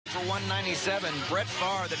for 197. Brett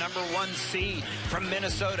Pfarr, the #1 seed from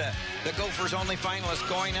Minnesota. The Gophers' only finalist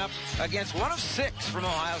going up against one of 6 from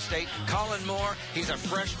Ohio State, Kollin Moore. He's a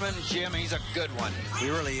freshman. Jim, he's a good one. He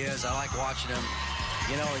really is. I like watching him.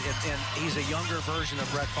 You know, and he's a younger version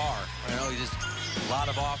of Brett Pfarr. You know, he's just a lot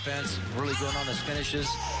of offense, really good on his finishes.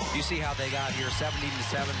 You see how they got here,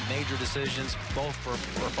 17-7, major decisions, both for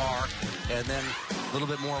Pfarr. And then a little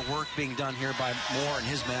bit more work being done here by Moore in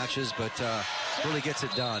his matches, but really gets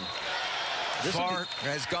it done. Pfarr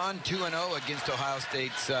has gone 2-0 against Ohio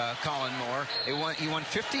State's Kollin Moore. He won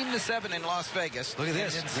 15-7 in Las Vegas. Look at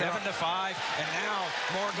this. And 7-5, and now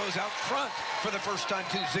Moore goes out front for the first time,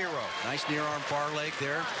 2-0. Nice near arm bar leg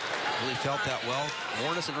there. Really felt that well.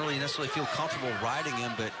 Moore doesn't really necessarily feel comfortable riding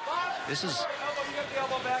him, but this is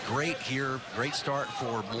great here. Great start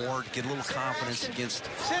for Moore to get a little confidence against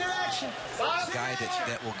a guy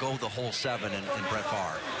that will go the whole 7 in Brett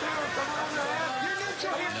Pfarr. You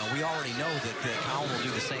know, we already know that Kollin will do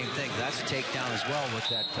the same thing. That's a takedown as well with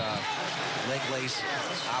that leg lace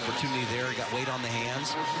opportunity there. He got weight on the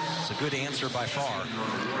hands. It's a good answer by Pfarr.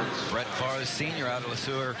 Brett Pfarr, the senior out of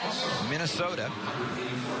LeSueur, Minnesota.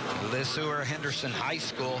 LeSueur Henderson High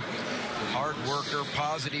School. Hard worker,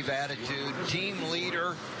 positive attitude, team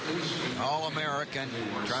leader, All-American,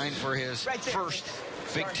 trying for his first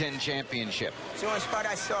Big Ten championship. It's the only spot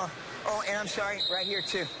I saw. Oh, and I'm sorry, right here,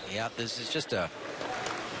 too. Yeah, this is just a...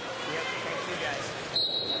 Yep, thank you, guys.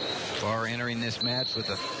 Pfarr entering this match with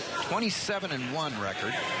a 27-1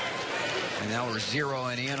 record. And now we're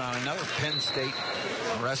zeroing in on another Penn State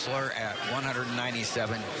wrestler at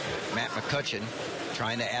 197, Matt McCutcheon,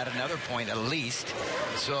 trying to add another point at least.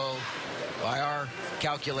 So by our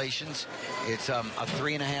calculations, it's a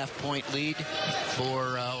 3.5-point lead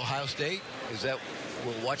for Ohio State. Is that...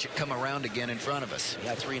 We'll watch it come around again in front of us.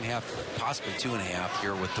 Yeah, 3.5, possibly 2.5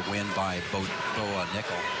 here with the win by Bo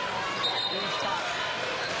Nickel. We'll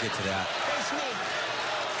get to that. Face me.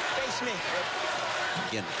 Face me.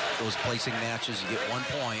 Again, those placing matches, you get 1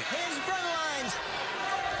 point. Hands in front of the lines.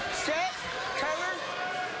 Set. Cover.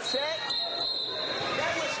 Set.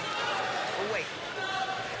 That was... Oh, wait.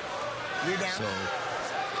 You're down. So...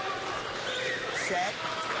 Set.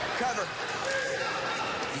 Cover.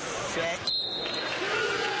 Set.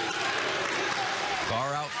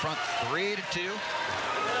 Pfarr out front 3-2.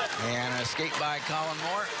 And an escape by Kollin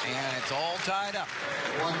Moore, and it's all tied up.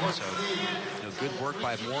 So, you know, good work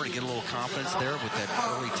by Moore to get a little confidence there with that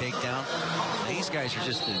early takedown. These guys are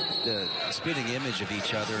just the spitting image of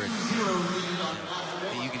each other. And,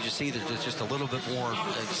 you can just see that there's just a little bit more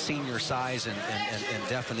senior size and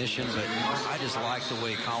definition, but I just like the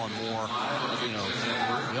way Kollin Moore, you know,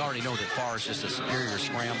 we already know that Pfarr is just a superior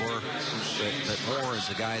scrambler, but Moore is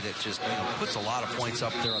a guy that just, you know, puts a lot of points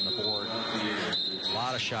up there on the board. A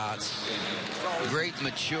lot of shots. Great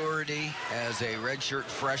maturity as a redshirt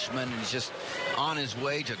freshman. He's just on his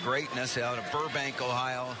way to greatness out of Burbank,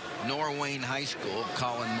 Ohio, Norwayne High School,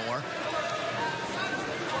 Kollin Moore.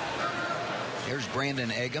 Here's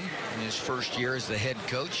Brandon Eggum in his first year as the head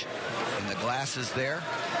coach. And the glasses there.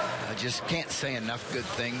 I just can't say enough good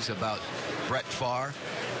things about Brett Pfarr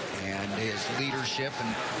and his leadership.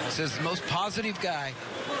 And says the most positive guy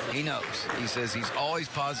he knows. He says he's always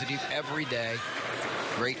positive every day.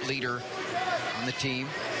 Great leader on the team.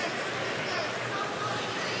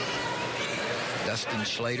 Dustin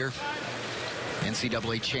Schlater,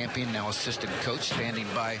 NCAA champion, now assistant coach, standing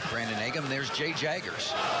by Brandon Eggum. There's Jay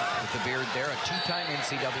Jaggers with the beard there, a 2-time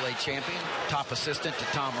NCAA champion, top assistant to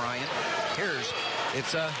Tom Ryan.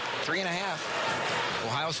 It's a 3.5.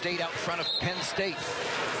 Ohio State out front of Penn State.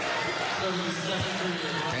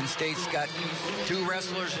 Penn State's got 2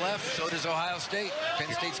 wrestlers left, so does Ohio State.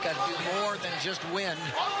 Penn State's got to do more than just win.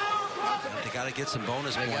 They got to get some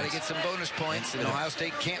bonus points. They got to get some bonus points, and Ohio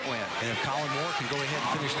State can't win. And if Kollin Moore can go ahead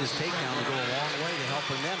and finish this takedown, it'll go a long way to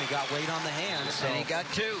helping them. He got weight on the hands. So. And he got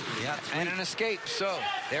 2. Yeah, and an escape. So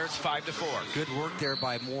there it's 5-4. Good work there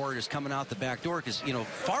by Moore, just coming out the back door. Because, you know,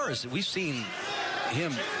 Pfarr, we've seen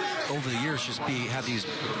him over the years just have these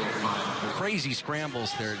crazy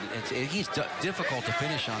scrambles there. He's difficult to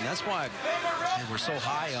finish on. That's why we're so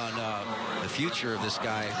high on the future of this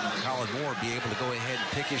guy, Kollin Moore, be able to go ahead and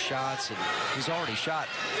pick his shots. And he's already shot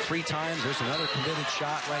 3 times. There's another committed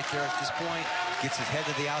shot right there at this point. Gets his head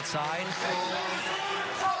to the outside.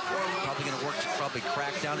 Probably going to work to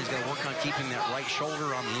crack down. He's going to work on keeping that right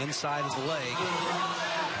shoulder on the inside of the leg.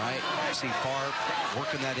 Right, you see Pfarr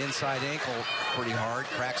working that inside ankle pretty hard,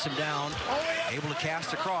 cracks him down, able to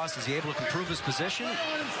cast across. Is he able to improve his position?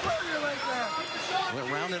 Went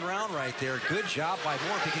round and round right there. Good job by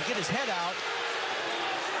Moore. If he can get his head out,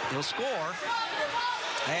 he'll score.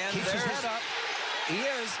 And keeps his head up. He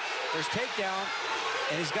is. There's takedown,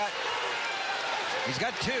 and he's got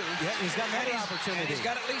two. Yeah, he's got another opportunity. He's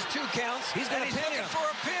got at least 2 counts. He's going to pin him for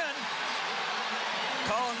a pin.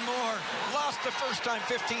 Kollin Moore lost the first time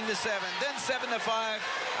 15-7, then 7-5.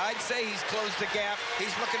 I'd say he's closed the gap.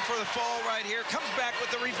 He's looking for the fall right here. Comes back with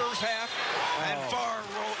the reverse half, and Pfarr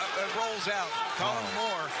rolls out. Kollin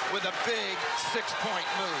Moore with a big 6-point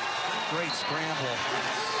move. Great scramble.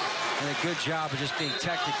 And a good job of just being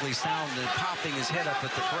technically sound and popping his head up at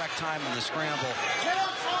the correct time in the scramble.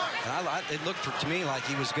 And it looked to me like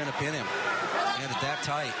he was going to pin him. He had it that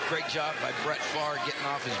tight. Great job by Brett Pfarr getting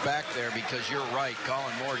off his back there, because you're right.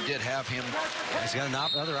 Kollin Moore did have him. He's got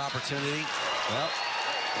another opportunity. Well,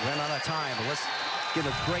 ran out of time, but let's get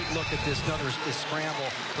a great look at this scramble.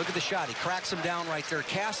 Look at the shot. He cracks him down right there,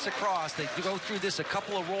 casts across. They go through this, a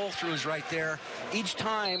couple of roll-throughs right there. Each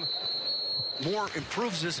time, Moore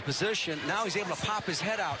improves his position. Now he's able to pop his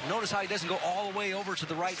head out. Notice how he doesn't go all the way over to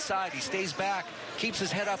the right side. He stays back, keeps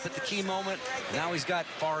his head up at the key moment. Now he's got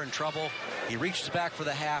Pfarr in trouble. He reaches back for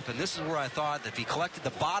the half, and this is where I thought that if he collected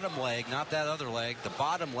the bottom leg, not that other leg, the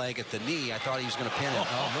bottom leg at the knee, I thought he was going to pin it.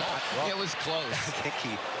 It was close. I think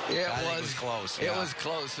it was close. It was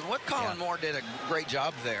close. And what Kollin Moore did a great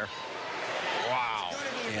job there. Wow.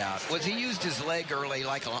 Yeah. Was he used his leg early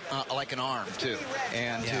like an arm, too,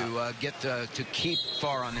 and to keep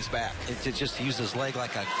Pfarr on his back. To just use his leg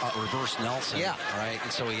like a reverse Nelson. Yeah. All right.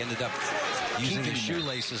 And so he ended up using his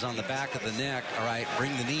shoelaces on the back of the neck. All right.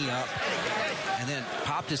 Bring the knee up. And then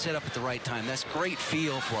popped his head up at the right time. That's great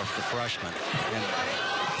feel for the freshman.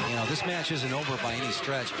 And, you know, this match isn't over by any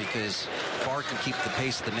stretch, because Pfarr can keep the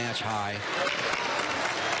pace of the match high.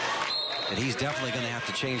 And he's definitely going to have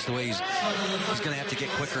to change the way he's going to have to get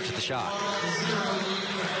quicker to the shot.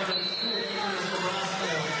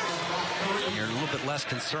 And you're a little bit less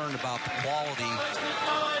concerned about the quality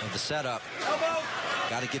of the setup.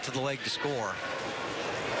 Got to get to the leg to score.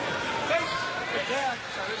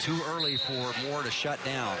 Too early for Moore to shut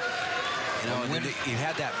down. You know, and then you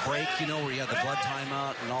had that break, you know, where you had the blood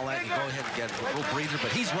timeout and all that. You go ahead and get a little breather,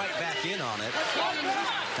 but he's right back in on it.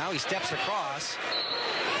 Now he steps across.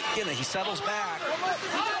 You know, he settles back.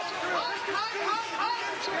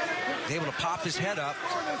 He's able to pop his head up.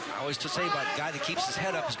 I always say about a guy that keeps his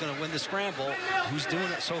head up is going to win the scramble. Who's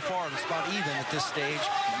doing it so far? It's about even at this stage.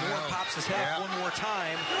 Moore pops his head up one more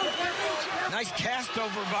time. Nice cast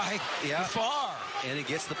over by Pfarr. And he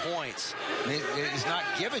gets the points. It's not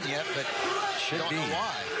given yet, but should be. Don't know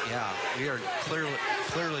why. Yeah, we are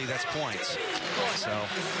clearly that's points. So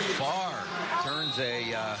Pfarr turns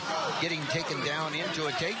a getting taken down into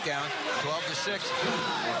a takedown, 12-6.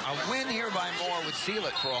 A win here by Moore would seal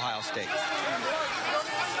it for Ohio State.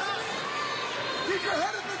 Keep your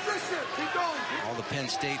head in position. Keep going. All the Penn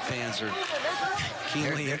State fans are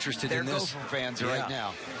keenly interested in this. They're Gopher fans right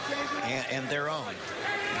now, and their own.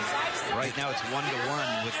 Right now it's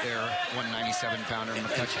 1-1 with their 197-pounder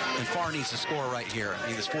McCutcheon. And Pfarr needs to score right here. I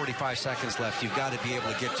mean, there's 45 seconds left. You've got to be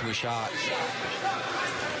able to get to a shot.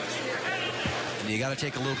 And you got to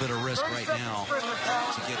take a little bit of risk right now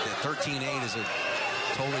to get that. 13-8 is a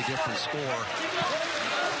totally different score.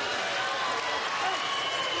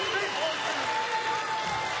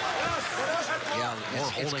 Yeah,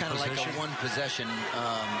 it's kind of like a one-possession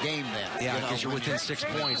game then. Yeah, because you're within 6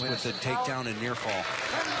 points with the takedown and near fall.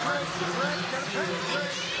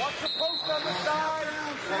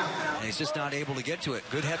 And he's just not able to get to it.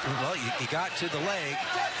 Good head. Well, he got to the leg.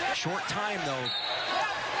 Short time, though.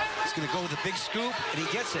 He's going to go with a big scoop, and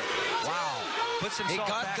he gets it. Wow. Puts himself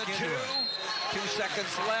back into it. 2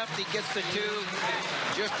 seconds left. He gets the 2.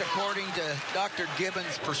 Just according to Dr.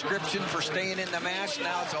 Gibbons' prescription for staying in the match.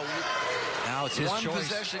 Now it's his one choice.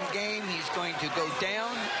 Possession game. He's going to go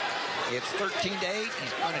down. It's 13-8.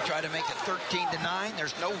 He's going to try to make it 13-9.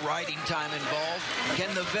 There's no riding time involved.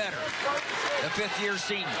 Can the veteran, the 5th-year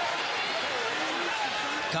senior,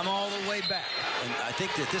 come all the way back? And I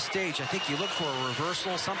think at this stage, I think you look for a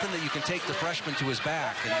reversal, something that you can take the freshman to his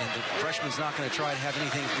back. And the freshman's not going to try to have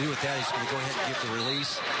anything to do with that. He's going to go ahead and give the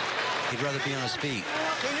release. He'd rather be on his feet.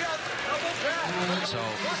 So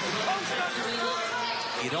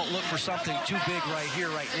you don't look for something too big right here,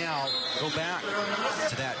 right now. Go back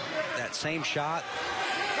to that same shot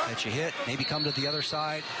that you hit. Maybe come to the other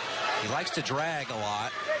side. He likes to drag a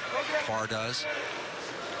lot. Pfarr does.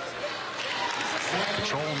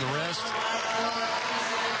 Controlling the wrist.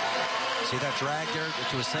 See that drag there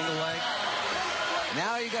to a single leg?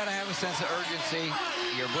 Now you got to have a sense of urgency.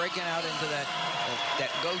 You're breaking out into that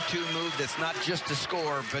go-to move that's not just to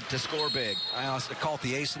score, but to score big. I also call it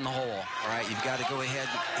the ace in the hole. All right, you've got to go ahead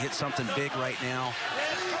and hit something big right now.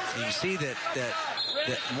 And you see that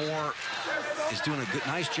Moore is doing a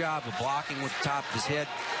nice job of blocking with the top of his head.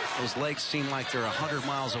 Those legs seem like they're 100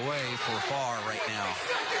 miles away for Pfarr right now.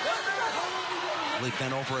 Really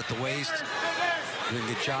bent over at the waist. Doing a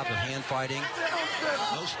good job of hand fighting.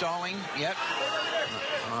 No stalling yet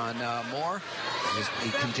on Moore.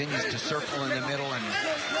 He continues to circle in the middle, and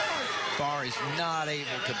Pfarr is not able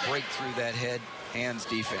to break through that hands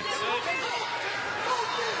defense.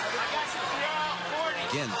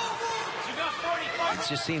 Again, it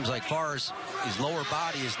just seems like Pfarr's his lower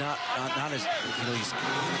body is not as, you know,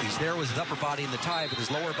 he's there with his upper body in the tie, but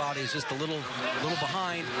his lower body is just a little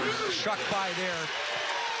behind. Shucked by there.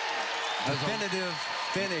 Definitive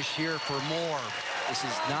finish here for Moore. This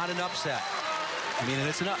is not an upset. I mean,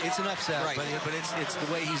 it's an upset, right. but it's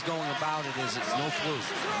the way he's going about it. It's no fluke.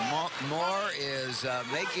 Moore is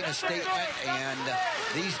making a statement, and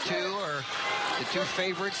these two are the two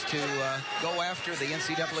favorites to go after the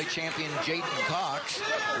NCAA champion Jaden Cox,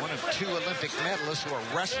 one of 2 Olympic medalists who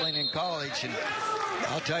are wrestling in college. And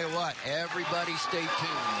I'll tell you what, everybody stay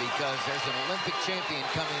tuned, because there's an Olympic champion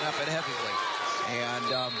coming up at heavyweight.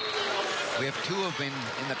 And we have 2 of them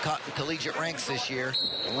in the collegiate ranks this year.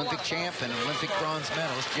 Olympic champ and Olympic bronze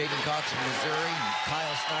medalist, Jaden Cox from Missouri and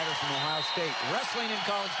Kyle Snyder from Ohio State. Wrestling in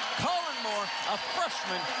college, Kollin Moore, a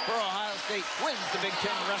freshman for Ohio State, wins the Big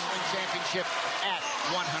Ten Wrestling Championship at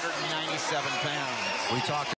 197 pounds. We talked